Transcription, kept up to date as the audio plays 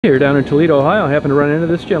Here down in Toledo, Ohio, I happen to run into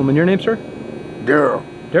this gentleman. Your name, sir? Darryl.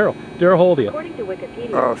 Darryl. Darryl, how old are you? According to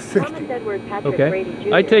Wikipedia, 60.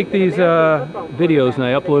 Okay. I take these videos and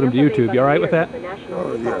I upload them to YouTube. You all right with that?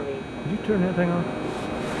 Oh, yeah. Did you turn that thing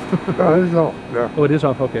off? No, it's off. Yeah. Oh, it is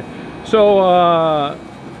off. Okay. So,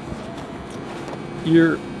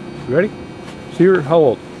 you're ready? So you're how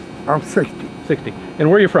old? I'm 60. 60. And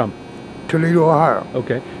where are you from? Toledo, Ohio.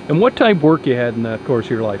 Okay. And what type of work you had in the course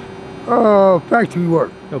of your life? Factory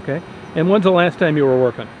work. Okay. And when's the last time you were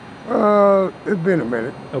working? It's been a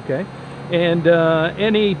minute. Okay. And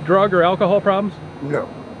any drug or alcohol problems? No.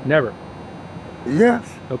 Never.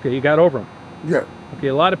 Yes. Okay, you got over them. Yeah. Okay,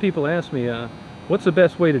 a lot of people ask me, what's the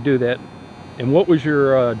best way to do that? And what was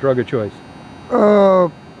your drug of choice?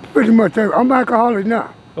 Pretty much. I'm alcoholic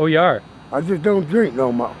now. Oh, you are? I just don't drink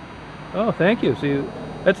no more. Oh, thank you. See,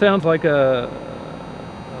 that sounds like a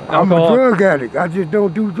I'm alcohol. a drug addict. I just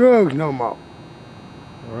don't do drugs no more.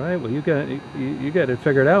 All right. Well, you got it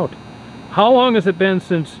figured out. How long has it been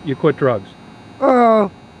since you quit drugs?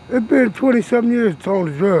 It's been 20-something years on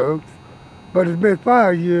the drugs, but it's been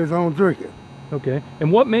 5 years on drinking. Okay.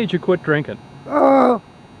 And what made you quit drinking?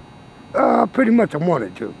 Pretty much I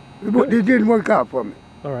wanted to. It didn't work out for me.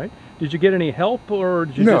 All right. Did you get any help, or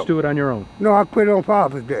did you No. just do it on your own? No, I quit on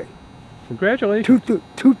Father's Day. Congratulations.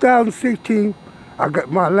 2016, I got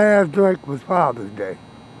my last drink was Father's Day.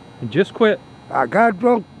 You just quit. I got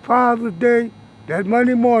drunk Father's Day. That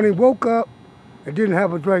Monday morning, woke up and didn't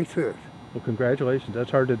have a drink since. Well, congratulations. That's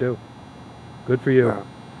hard to do. Good for you. Yeah.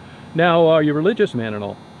 Now, are you a religious man and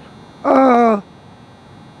all? I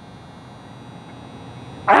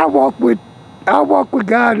walk with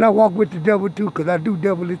God and I walk with the devil too, because I do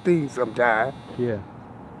devilish things sometimes. Yeah.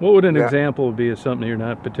 What would an Yeah. example be of something you're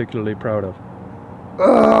not particularly proud of?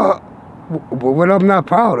 What I'm not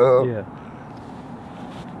proud of. Yeah.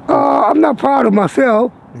 I'm not proud of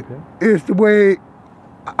myself. Okay. It's the way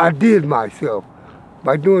I did myself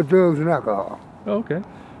by doing drugs and alcohol. Oh, okay.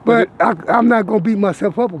 But I'm not gonna beat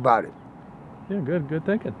myself up about it. Yeah, good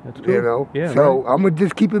thinking. That's cool. You know. Yeah. So right. I'm gonna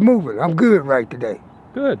just keep it moving. I'm good right today.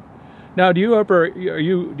 Good. Now, do you have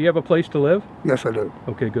a place to live? Yes, I do.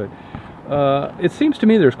 Okay, good. It seems to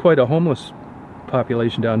me there's quite a homeless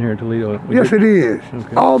population down here in Toledo. Yes, it is.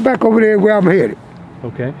 Okay. All back over there where I'm headed.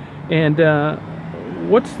 Okay. And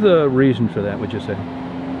what's the reason for that, would you say?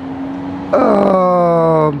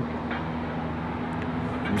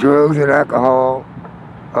 Drugs and alcohol.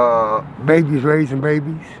 Babies raising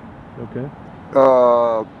babies. Okay.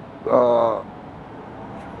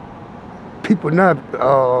 People not.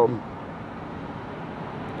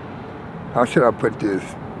 How should I put this?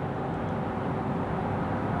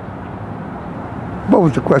 What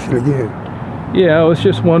was the question again? Yeah, I was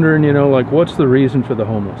just wondering, like, what's the reason for the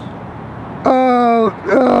homeless?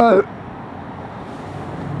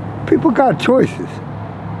 People got choices.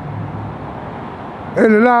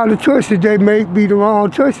 And a lot of the choices they make be the wrong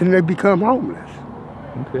choices and they become homeless.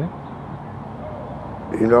 Okay.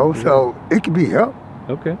 You know, so it can be helped.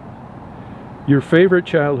 Okay. Your favorite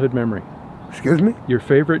childhood memory? Excuse me? Your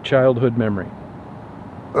favorite childhood memory?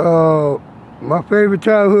 My favorite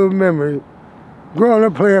childhood memory, growing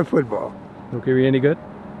up playing football. Okay, were you any good?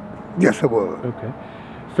 Yes, I was. Okay.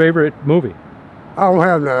 Favorite movie? I don't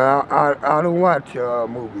have none. I don't watch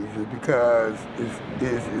movies because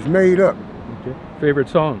it's made up. Okay. Favorite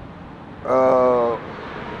song? I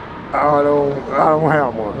don't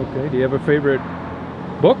have one. Okay. Do you have a favorite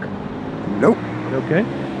book? Nope. Okay.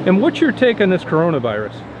 And what's your take on this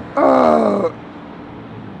coronavirus?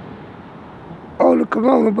 The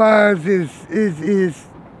coronavirus is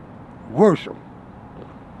worrisome.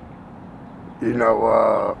 You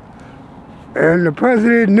know, and the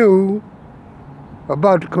president knew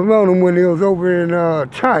about the corona when he was over in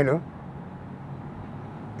China,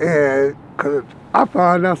 and cause I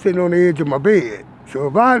found out sitting on the edge of my bed. So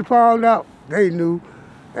if I had found out, they knew,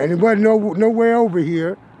 and it wasn't nowhere over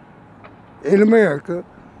here in America,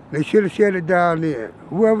 they should have shut it down there.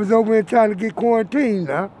 Whoever's over there trying to get quarantined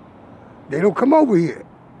now, they don't come over here.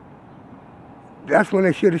 That's when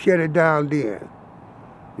they should have shut it down then.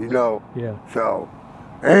 You know? Yeah. So,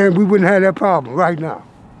 and we wouldn't have that problem right now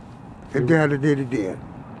if they had did it then.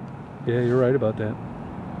 Yeah, you're right about that.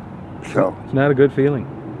 So. It's not a good feeling.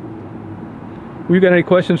 Well, you got any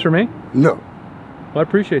questions for me? No. Well, I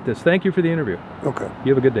appreciate this. Thank you for the interview. Okay.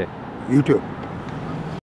 You have a good day. You too.